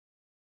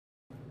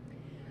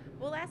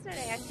Well, last night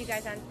I asked you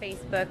guys on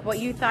Facebook what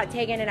you thought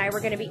Tegan and I were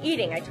going to be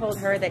eating. I told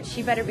her that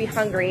she better be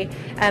hungry.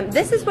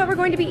 This is what we're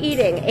going to be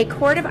eating, a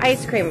quart of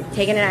ice cream.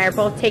 Tegan and I are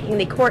both taking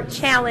the Quart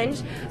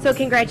challenge, so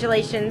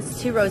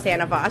congratulations to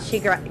Rosanna Voss. She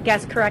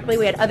guessed correctly.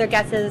 We had other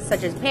guesses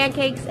such as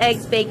pancakes,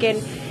 eggs,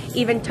 bacon,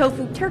 even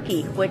tofu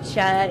turkey, which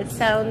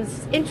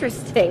sounds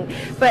interesting.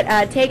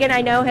 But Tegan,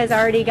 I know, has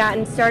already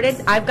gotten started.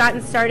 I've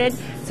gotten started,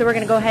 so we're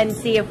going to go ahead and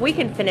see if we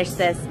can finish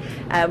this.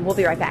 We'll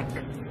be right back.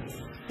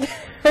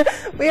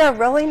 We are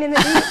rolling in the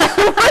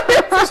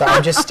deep. So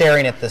I'm just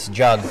staring at this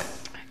jug.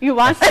 You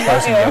want some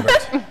frozen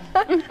yogurt.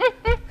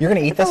 You're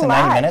going to eat this in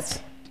 90 minutes?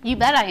 You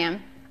bet I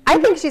am. I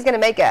think she's going to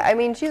make it. I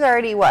mean, she's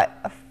already, what,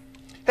 a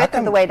fifth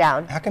of the way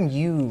down. How come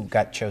you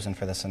got chosen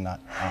for this and not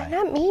I?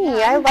 Not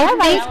me. I love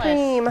ice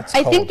cream.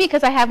 I think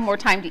because I have more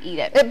time to eat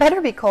it. It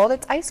better be cold.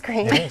 It's ice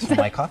cream. It is. Well,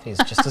 my coffee is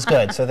just as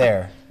good, so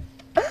there.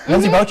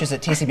 Lindsey Boetsch is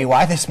at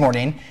TCBY this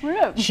morning.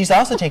 She's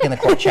also taking the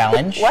Quart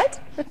challenge. What?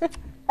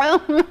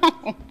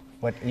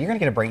 What? You're going to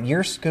get a brain.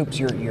 Your scoops,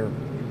 your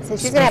So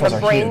she's going to have a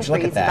brain huge.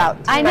 Look freeze at that.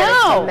 about I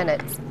know. 10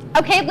 minutes.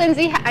 Okay,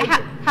 Lindsey,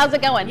 how's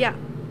it going? Yeah.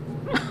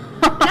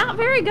 Not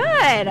very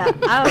good.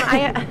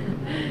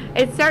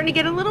 It's starting to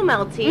get a little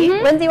melty.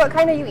 Lindsey, what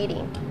kind are you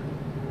eating?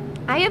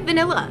 I have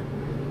vanilla.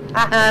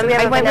 So we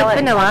have I went with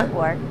vanilla.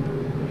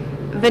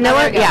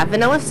 Vanilla, yeah,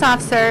 vanilla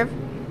soft serve.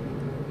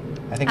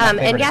 I think my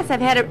favorite and yes,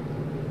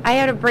 I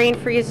had a brain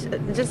freeze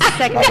just a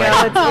second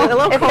ago. It's a little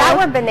cold. If that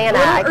were banana,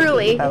 I could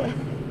early. eat both.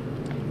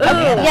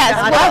 Banana. Yes,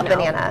 I love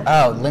banana.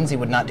 Oh, Lindsey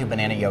would not do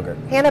banana yogurt.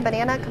 Hannah,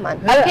 banana, come on.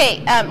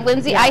 Okay,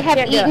 Lindsey, I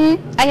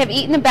have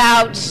eaten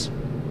about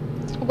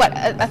what,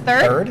 a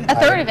third? A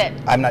third of it.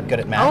 I'm not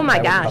good at math. Oh my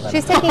gosh.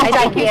 She's taking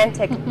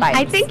gigantic bites.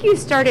 I think you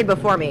started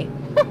before me.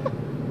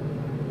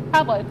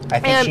 Probably. I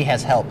think she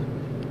has help.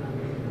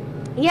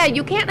 Yeah,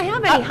 you can't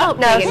have any help.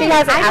 No, Megan. she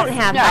doesn't. I don't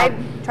have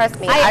help. Trust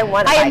me, I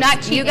want I am bites.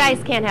 not cheating. You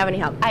guys can't have any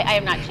help. I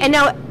am not cheating. And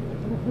now,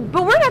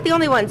 but we're not the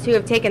only ones who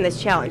have taken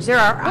this challenge. There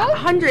are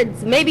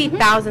hundreds, maybe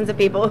thousands of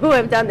people who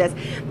have done this.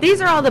 These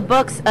are all the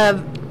books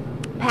of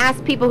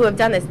past people who have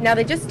done this. Now,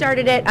 they just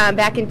started it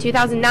back in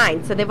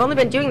 2009, so they've only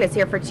been doing this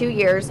here for 2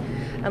 years.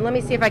 Let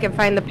me see if I can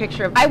find the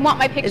picture of. I want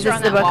my picture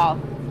on that wall.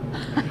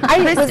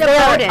 I was there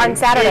Boetsch on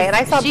Saturday, and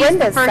I saw she's the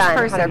Brenda's first son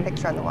person. had her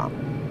picture on the wall.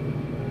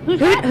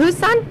 Whose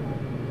son?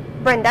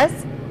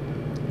 Brenda's.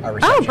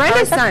 Oh,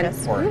 Brenda's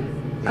son.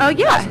 Oh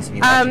yeah,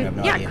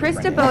 yeah. idea.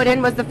 Krista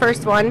Bowden was the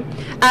first one,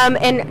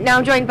 and now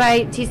I'm joined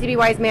by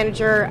TCBY's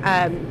manager,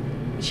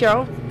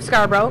 Cheryl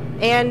Scarborough.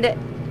 And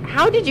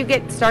how did you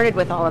get started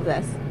with all of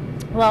this?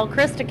 Well,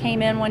 Krista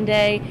came in one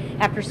day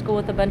after school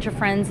with a bunch of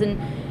friends,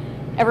 and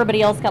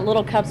everybody else got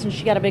little cups, and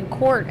she got a big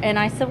quart. And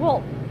I said,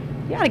 well,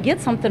 you got to get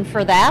something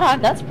for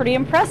that. That's pretty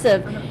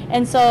impressive.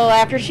 And so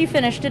after she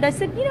finished it, I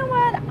said, you know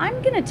what?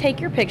 I'm going to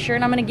take your picture,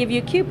 and I'm going to give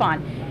you a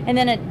coupon. And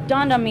then it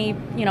dawned on me,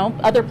 you know,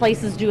 other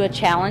places do a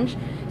challenge.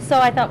 So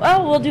I thought,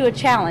 oh, we'll do a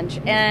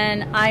challenge.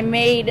 And I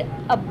made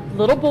a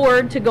little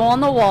board to go on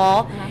the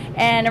wall,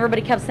 and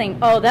everybody kept saying,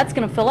 oh, that's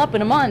going to fill up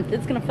in a month.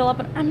 It's going to fill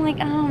up. I'm like,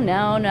 oh,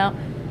 no.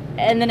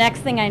 And the next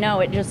thing I know,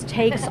 it just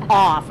takes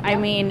off. I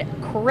mean,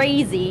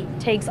 crazy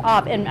takes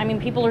off. And, I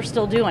mean, people are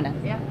still doing it.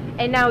 Yeah.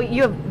 And now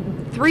you have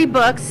 3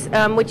 books,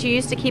 which you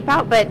used to keep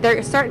out, but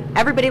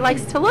everybody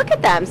likes to look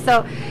at them.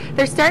 So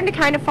they're starting to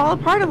kind of fall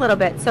apart a little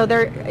bit. So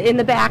they're in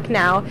the back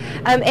now.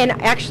 And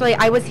actually,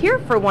 I was here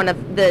for one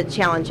of the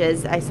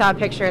challenges. I saw a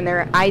picture in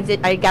there. I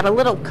got a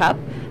little cup.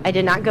 I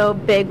did not go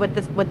big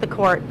with the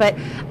quart. But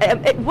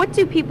what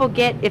do people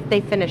get if they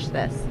finish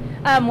this?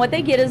 What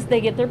they get is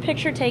they get their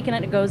picture taken,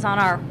 and it goes on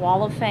our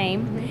wall of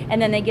fame, and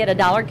then they get a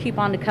 $1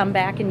 coupon to come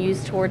back and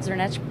use towards their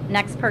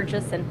next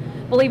purchase.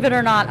 And believe it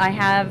or not, I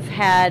have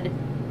had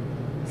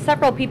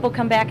several people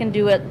come back and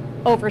do it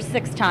over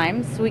 6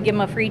 times. We give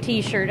them a free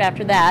t-shirt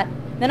after that.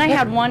 Then I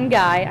had one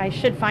guy, I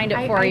should find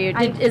it for you.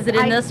 Is it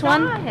in this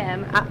one? I saw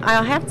him.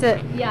 I'll have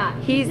to. Yeah,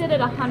 he did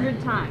it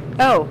 100 times.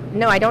 Oh,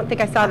 no, I don't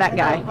think I saw that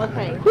guy.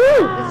 Okay.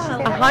 Woo!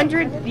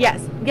 100,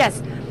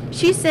 yes.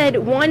 She said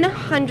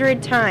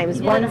 100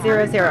 times,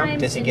 100.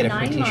 Does he get a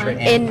free t-shirt?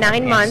 In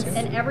 9 months.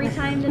 And every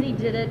time that he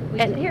did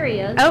it, here he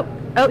is.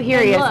 Oh,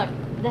 here he is. Look,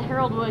 the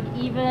Herald Wood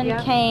even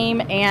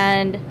came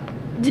and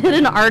did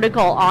an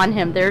article on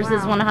him. There's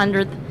his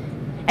 100th.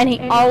 And he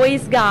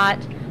always got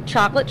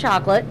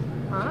chocolate.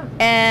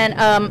 And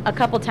a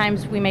couple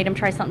times we made him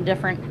try something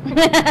different.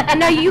 And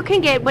now you can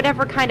get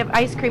whatever kind of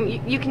ice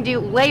cream. You can do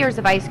layers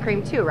of ice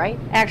cream too, right?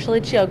 Actually,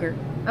 it's yogurt.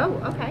 Oh,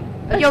 okay.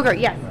 Yogurt,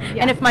 yes.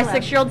 And if my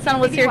 6-year-old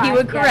son was here, he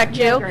would correct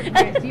you.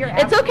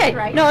 It's okay.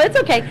 Right. No, it's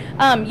okay.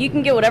 You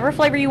can get whatever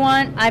flavor you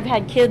want. I've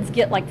had kids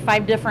get like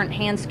 5 different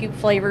hand scoop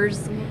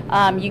flavors.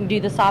 You can do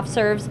the soft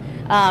serves,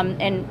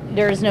 and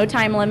there's no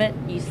time limit.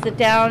 You sit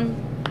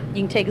down.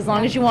 You can take as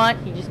long as you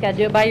want. You just got to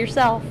do it by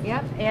yourself.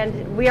 Yep.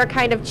 And we are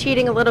kind of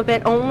cheating a little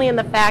bit only in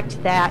the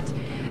fact that,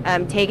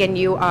 Tegan,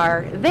 you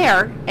are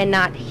there and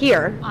not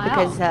here.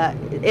 Because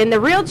in the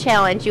real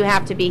challenge, you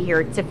have to be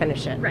here to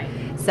finish it. Right.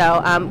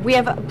 So we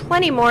have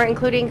plenty more,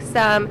 including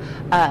some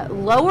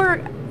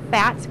lower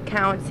fat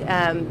count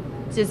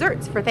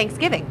desserts for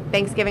Thanksgiving.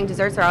 Thanksgiving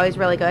desserts are always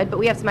really good, but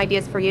we have some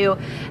ideas for you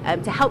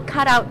to help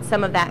cut out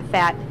some of that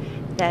fat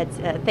that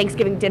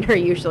Thanksgiving dinner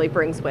usually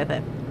brings with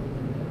it.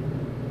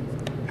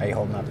 How are you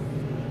holding up?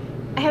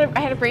 I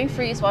had a brain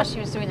freeze while she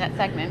was doing that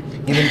segment.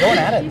 You've been going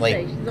at it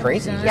like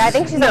crazy. Yeah, I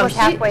think she's almost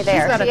halfway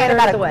there. about She a ate third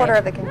about of a the way. quarter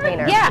of the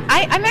container. Yeah,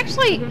 I'm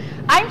actually,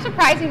 I'm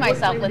surprising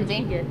myself,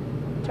 Lindsay.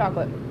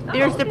 Chocolate.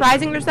 You're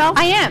surprising yourself?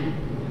 I am.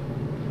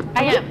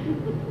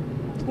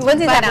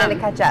 Lindsay's But, having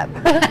to catch up.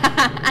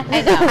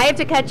 I know. I have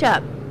to catch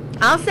up.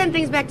 I'll send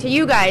things back to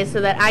you guys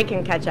so that I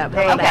can catch up.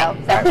 There you go.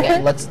 Sounds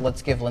good.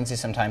 Let's give Lindsay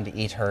some time to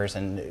eat hers,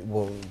 and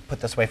we'll put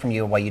this away from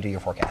you while you do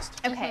your forecast.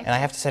 Okay. And I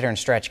have to sit here and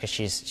stretch because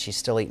she's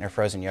still eating her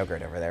frozen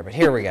yogurt over there. But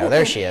here we go.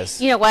 There she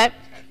is. You know what?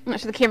 I'm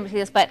not sure the camera can see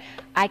this, but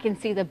I can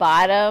see the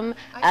bottom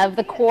of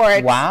the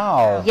quart.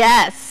 Wow.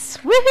 Yes.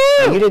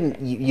 Woohoo!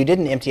 You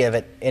didn't empty any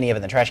of it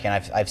in the trash can.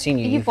 I've seen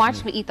you. You've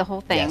watched me eat the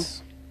whole thing.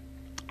 Yes.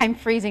 I'm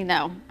freezing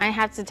though. I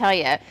have to tell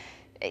you,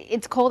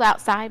 it's cold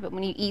outside, but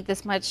when you eat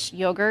this much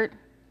yogurt,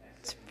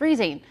 it's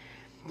freezing.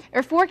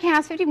 Our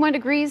forecast 51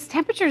 degrees.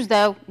 Temperatures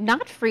though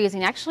not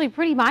freezing, actually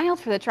pretty mild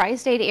for the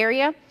tri-state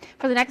area.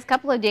 For the next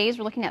couple of days,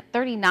 we're looking at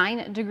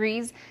 39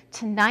 degrees.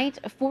 Tonight,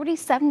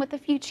 47 with a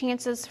few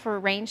chances for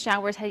rain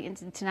showers heading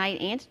into tonight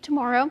and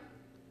tomorrow.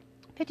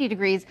 50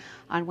 degrees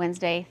on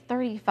Wednesday,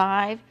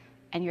 35.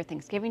 And your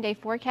Thanksgiving Day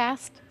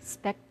forecast,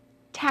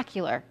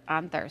 spectacular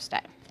on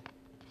Thursday.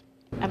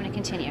 I'm going to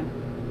continue.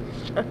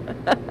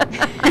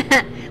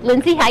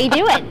 Lindsay, how you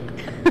doing?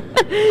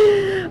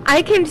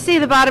 I can see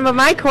the bottom of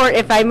my quart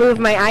if I move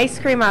my ice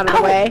cream out of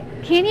the way.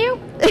 Can you?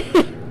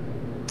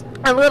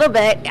 A little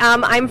bit.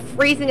 I'm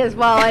freezing as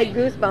well. I had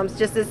goosebumps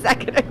just a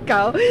second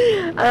ago.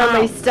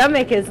 My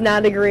stomach is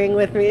not agreeing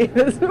with me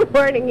this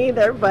morning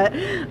either, but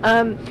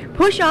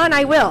push on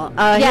I will.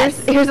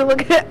 Yes. Here's a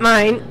look at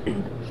mine.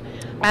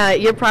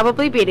 You're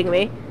probably beating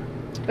me,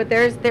 but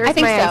there's I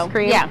think my so. ice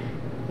cream. Yeah.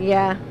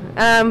 Yeah.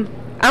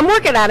 I'm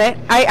working on it.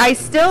 I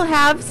still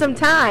have some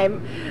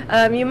time.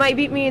 You might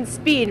beat me in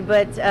speed,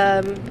 but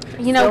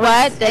You know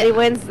what? Steady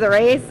wins the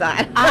race.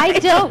 I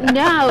don't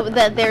know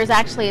that there's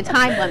actually a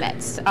time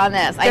limit on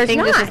this. I There's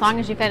think just not. as long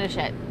as you finish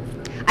it.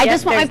 I Yes,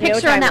 just want my there's no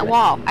picture on time that limit.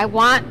 wall. I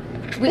want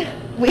we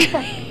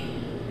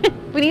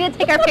we need to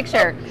take our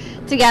picture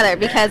together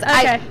because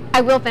Okay.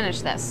 I will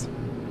finish this.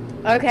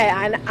 Okay,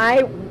 and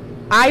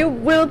I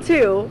will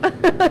too.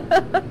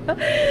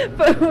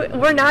 But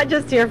we're not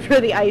just here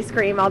for the ice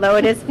cream, although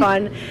it is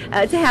fun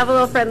to have a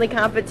little friendly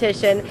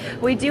competition.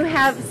 We do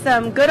have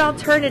some good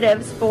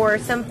alternatives for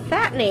some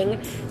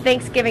fattening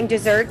Thanksgiving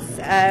desserts.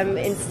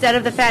 Instead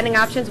of the fattening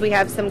options, we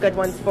have some good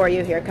ones for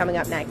you here coming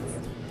up next.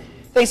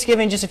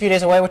 Thanksgiving just a few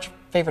days away. What's your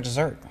favorite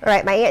dessert? All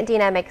right, my Aunt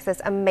Dina makes this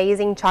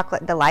amazing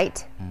chocolate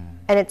delight.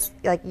 And it's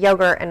like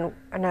yogurt and,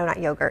 no, not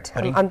yogurt.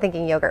 Pudding? I'm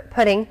thinking yogurt.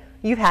 Pudding.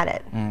 You've had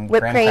it.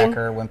 Whipped graham cream.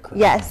 cracker, whipped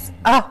cream. Yes.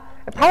 Oh,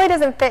 it probably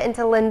doesn't fit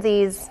into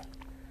Lindsay's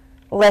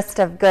list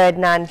of good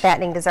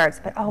non-fattening desserts,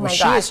 but oh my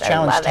She gosh, has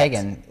challenged I love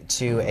Tegan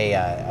to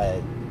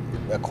a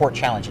Quart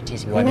challenge at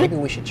TCBY. Maybe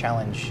we should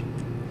challenge.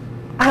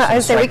 I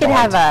would say we Strike could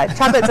have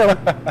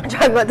delight. a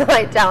chocolate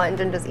delight challenge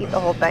and just eat the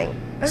whole thing.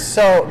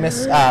 So,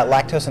 Miss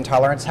Lactose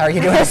Intolerance, how are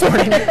you doing this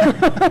morning?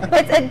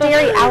 It's a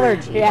dairy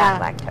allergy, Yeah.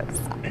 not lactose.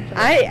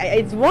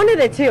 It's one of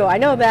the two. I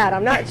know that.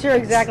 I'm not sure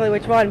exactly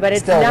which one, but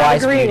it's Still not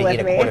wise for you agreeing to eat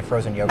with a quart me. of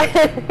frozen yogurt.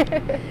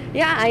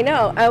 Yeah, I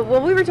know.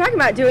 Well, we were talking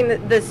about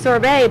doing the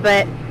sorbet,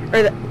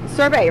 or the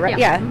sorbet, right?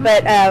 Yeah,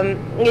 but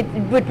it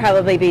would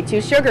probably be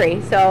too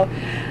sugary. So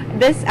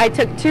I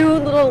took 2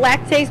 little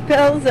lactase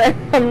pills, and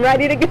I'm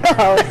ready to go.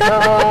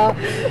 So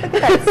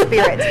That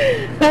spirit.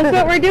 that's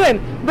what we're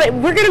doing. But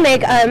we're going to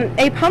make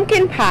a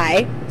pumpkin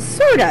pie,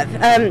 sort of.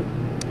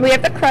 We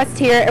have the crust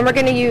here, and we're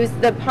going to use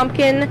the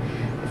pumpkin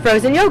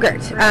frozen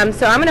yogurt.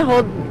 So I'm going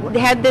to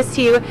hand this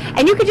to you,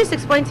 and you could just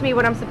explain to me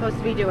what I'm supposed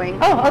to be doing.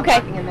 Oh, okay.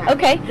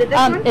 Okay. Is it this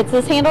one? It's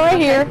this handle right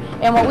here,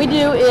 and what we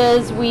do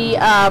is we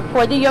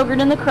pour the yogurt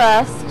in the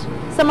crust.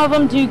 Some of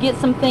them do get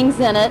some things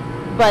in it,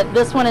 but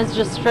this one is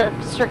just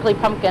strictly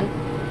pumpkin.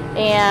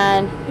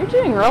 And you're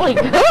doing really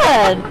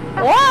good.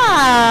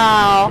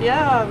 Wow.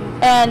 Yeah.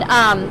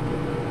 And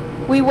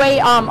we weigh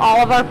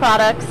all of our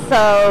products,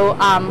 so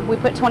we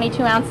put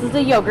 22 ounces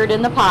of yogurt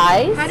in the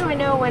pies. How do I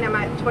know when I'm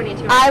at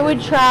 22? I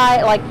would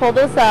try, like, pull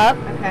this up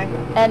Okay.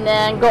 and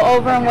then go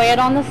over and weigh it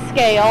on the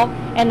scale.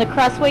 And the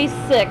crust weighs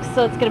 6,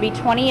 so it's going to be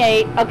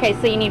 28. Okay,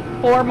 so you need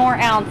 4 more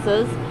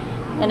ounces.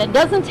 And it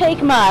doesn't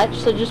take much,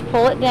 so just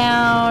pull it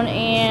down,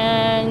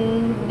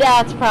 and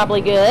that's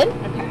probably good.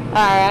 Okay. All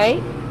right.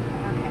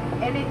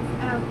 Okay. And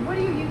it's what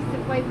do you use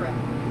to flavor it?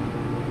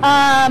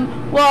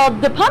 Well,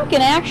 the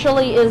pumpkin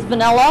actually is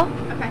vanilla.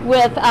 Okay.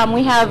 With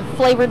we have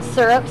flavored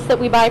syrups that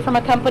we buy from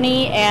a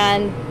company,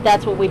 and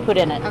that's what we put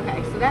in it.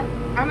 Okay, so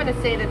I'm going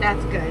to say that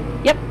that's good.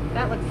 Yep.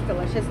 That looks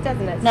delicious,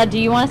 doesn't it? Now, do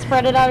you want to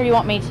spread it out, or you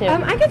want me to?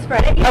 I can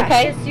spread it. Yeah.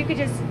 Okay. You could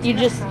just.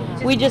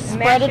 We just mash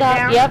spread it out.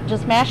 down? Yep,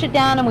 just mash it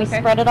down, and we Okay.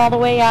 spread it all the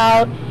way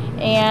out.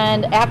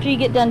 And after you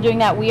get done doing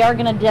that, we are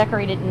going to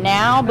decorate it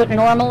now, but Okay.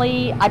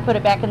 normally I put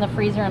it back in the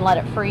freezer and let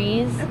it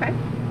freeze. Okay.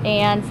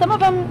 And some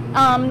of them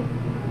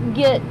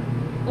get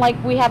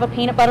like we have a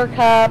peanut butter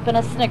cup and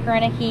a Snicker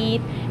and a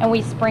Heath, and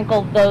we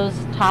sprinkle those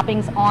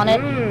toppings on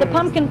it. The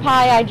pumpkin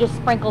pie, I just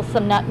sprinkle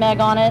some nutmeg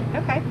on it.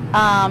 Okay.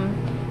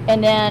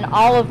 And then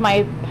all of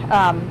my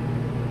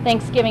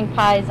Thanksgiving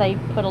pies, I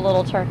put a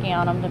little turkey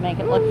on them to make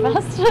it look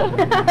festive.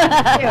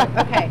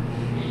 Okay.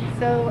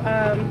 So,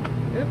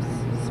 oops,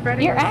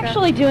 spreading. You're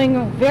actually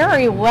doing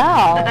very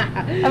well.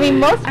 I mean,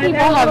 most people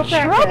have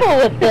trouble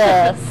with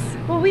this.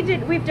 Well,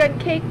 we've done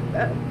cake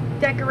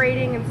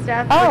decorating and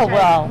stuff. Oh, which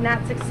well. I've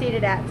not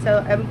succeeded at.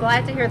 So I'm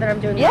glad to hear that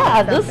I'm doing.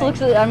 Yeah, this looks.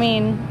 I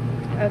mean.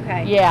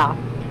 Okay. Yeah.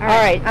 All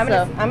right. I'm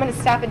gonna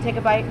stop and take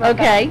a bite.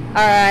 Okay. All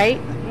right.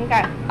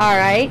 Okay. All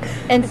right.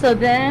 And so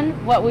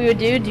then, what we would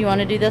do? Do you want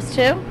to do this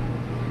too?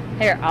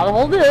 Here, I'll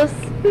hold this.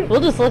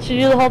 We'll just let you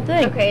do the whole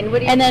thing. Okay. And what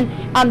do you? And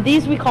then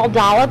these we call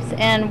dollops,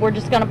 and we're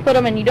just gonna put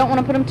them. And you don't want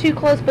to put them too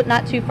close, but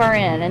not too far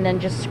in. And then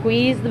just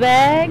squeeze the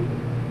bag.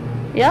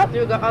 Yep. Do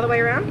we go all the way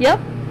around? Yep.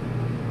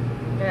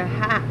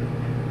 Aha.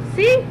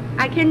 See,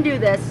 I can do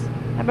this.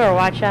 I better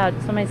watch out.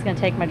 Somebody's gonna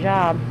take my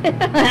job.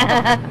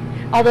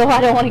 Although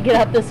I don't want to get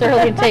up this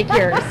early and take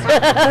yours.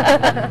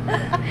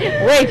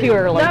 Way too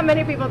early. Not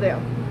many people do.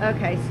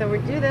 Okay, so we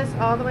do this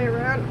all the way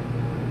around,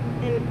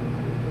 and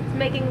it's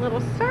making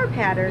little star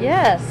patterns.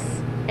 Yes.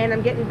 And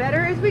I'm getting better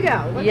as we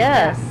go. Look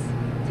Yes. at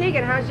that.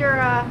 Tegan, how's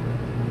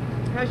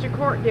your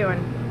Quart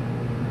doing?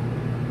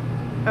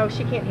 Oh,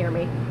 she can't hear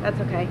me. That's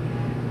okay.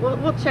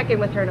 We'll check in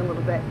with her in a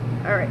little bit.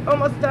 All right,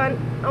 almost done.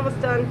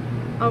 Almost done.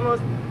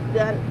 Almost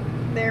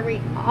done. There we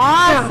go.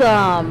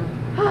 Awesome.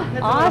 That's a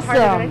little Awesome. harder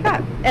than I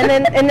thought.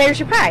 And there's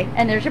your pie.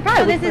 And there's your pie.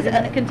 So We this put is it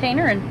in the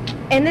container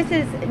and this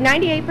is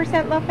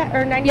 98% low fat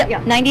or 90. yep, Yeah.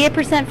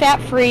 98% fat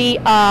free.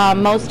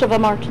 Most of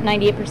them are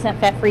 98%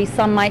 fat free.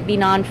 Some might be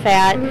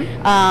non-fat.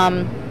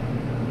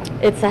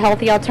 It's a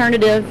healthy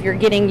alternative. You're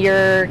getting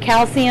your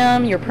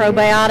calcium, your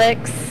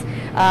probiotics.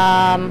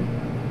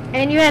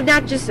 And you had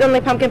not just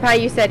only pumpkin pie.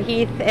 You said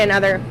Heath and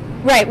other.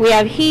 Right. We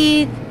have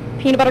Heath,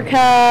 peanut butter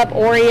cup,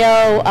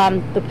 Oreo,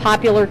 the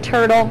popular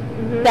turtle.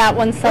 That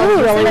one sells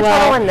Ooh, really send the well.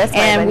 turtle one this way,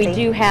 And we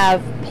Lindsey. do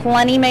have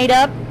plenty made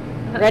up,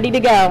 ready to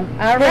go.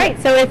 All right.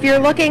 So if you're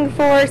looking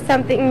for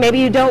something, maybe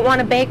you don't want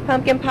to bake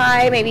pumpkin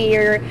pie, maybe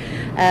you're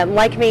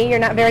like me, you're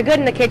not very good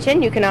in the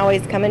kitchen, you can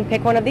always come and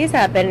pick one of these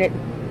up, and it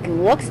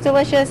looks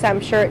delicious.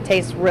 I'm sure it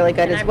tastes really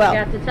good as well.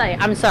 I forgot to tell you,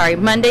 I'm sorry,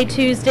 Monday,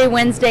 Tuesday,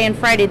 Wednesday, and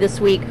Friday this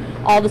week,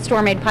 all the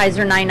store-made pies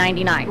are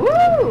 $9.99.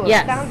 Ooh,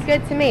 Yes. sounds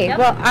good to me. Yep.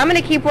 Well, I'm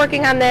going to keep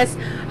working on this.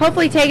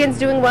 Hopefully Tegan's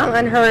doing well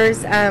on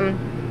hers.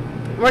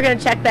 We're going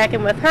to check back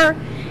in with her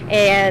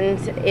and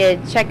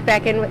check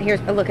back in with, here's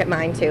a look at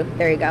mine too.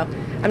 There you go.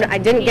 I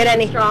didn't get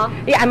any straw?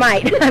 Yeah, I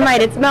might.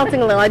 It's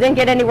melting a little. I didn't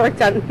get any work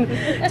done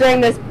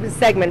during this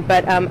segment,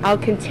 but I'll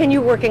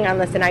continue working on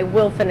this and I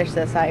will finish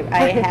this. I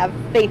have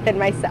faith in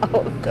myself.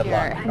 Good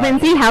luck.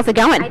 Lindsey, how's it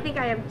going? I think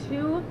I have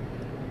two,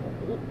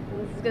 this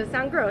is going to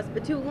sound gross,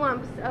 but 2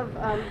 lumps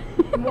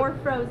of more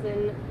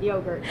frozen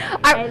yogurt.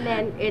 And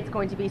then it's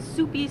going to be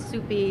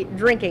soupy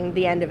drinking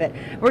the end of it.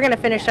 We're going to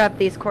finish up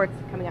these quarts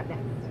coming up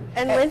next.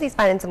 And Lindsay's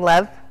finding some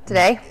love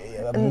today.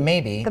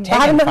 Maybe. The Tegan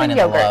bottom of the finding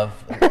the yogurt.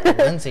 love.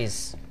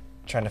 Lindsay's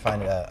trying to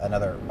find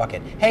another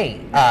bucket.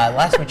 Hey,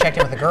 last we checked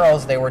in with the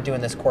girls, they were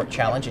doing this Quart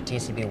challenge at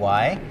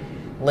TCBY.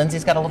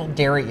 Lindsay's got a little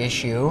dairy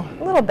issue.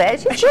 A little bit.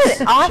 She's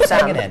doing awesome. She's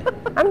hanging in.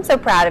 I'm so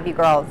proud of you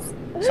girls.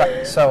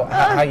 So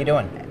how you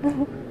doing?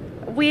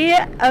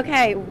 We're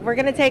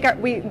gonna take our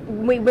we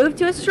moved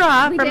to a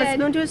straw from a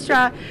spoon to a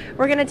straw.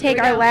 We're gonna take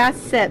our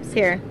last sips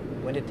here.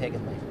 When did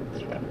Tegan leave?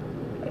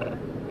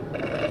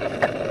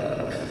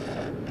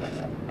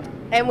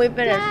 And we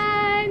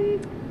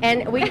finished.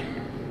 And we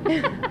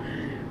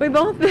we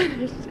both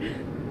finished.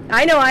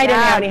 I know I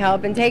didn't have any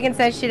help, and Tegan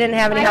says she didn't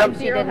have any help. She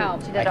did it all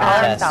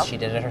Yes, herself. she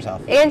did it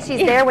herself. And she's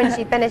there when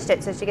she finished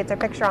it, so she gets her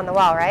picture on the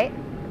wall, right?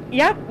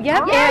 Yep. Oh,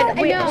 And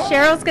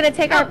Cheryl's gonna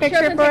take our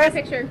picture for us.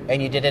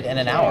 And you did it in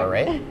an hour,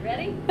 right?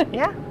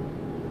 Yeah.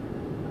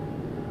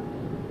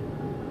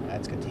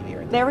 That's good TV right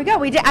there. There we go.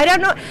 We did. I don't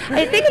know.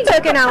 I think it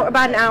took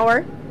about an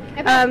hour,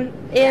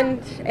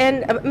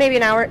 and maybe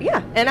an hour.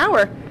 Yeah, an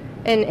hour,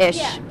 and ish.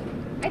 Yeah,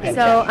 I think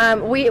So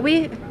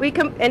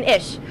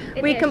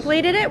we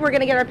completed it. We're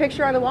gonna get our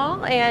picture on the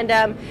wall,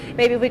 and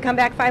maybe if we come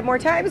back 5 more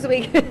times,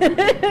 we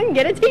can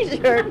get a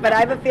T-shirt. But I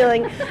have a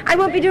feeling I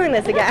won't be doing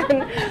this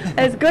again.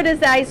 As good as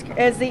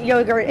the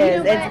yogurt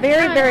is, it's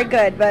very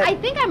good. But I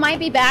think I might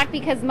be back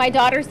because my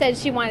daughter said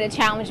she wanted to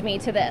challenge me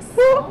to this.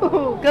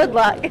 woo, good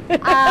luck.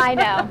 I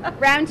know.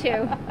 Round 2.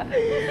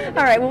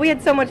 All right. Well, we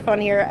had so much fun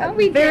here.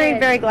 We very did.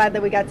 very glad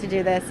that we got to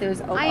do this. It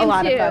was I a am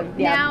lot too. of fun.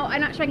 Yeah. Now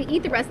I'm not sure I can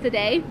eat the rest of the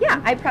day. Yeah,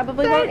 I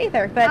probably won't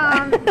either. But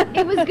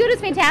It was good. It was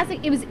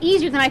fantastic. It was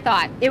easier than I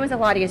thought. it was a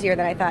lot easier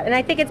than I thought, and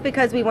I think it's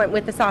because we went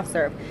with the soft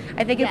serve.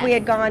 I think if we Yes.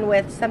 had gone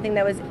with something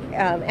that was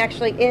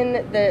actually in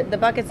the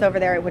buckets over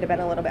there, it would have been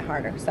a little bit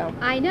harder. So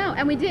I know,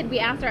 and we did. We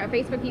asked our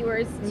Facebook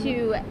viewers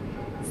to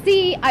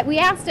See, we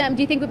asked them,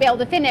 do you think we'd be able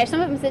to finish?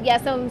 Some of them said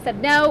yes, some of them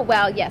said no.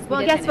 Well, yes,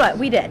 Well, guess what?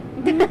 We did.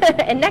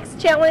 And next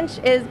challenge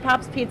is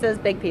Pop's Pizza's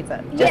Big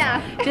Pizza.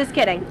 Just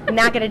kidding.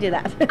 Not going to do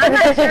that. I'm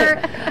not sure.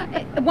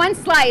 One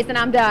slice and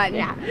I'm done.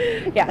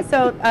 Yeah.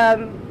 So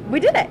we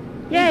did it.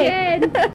 Yay. We did.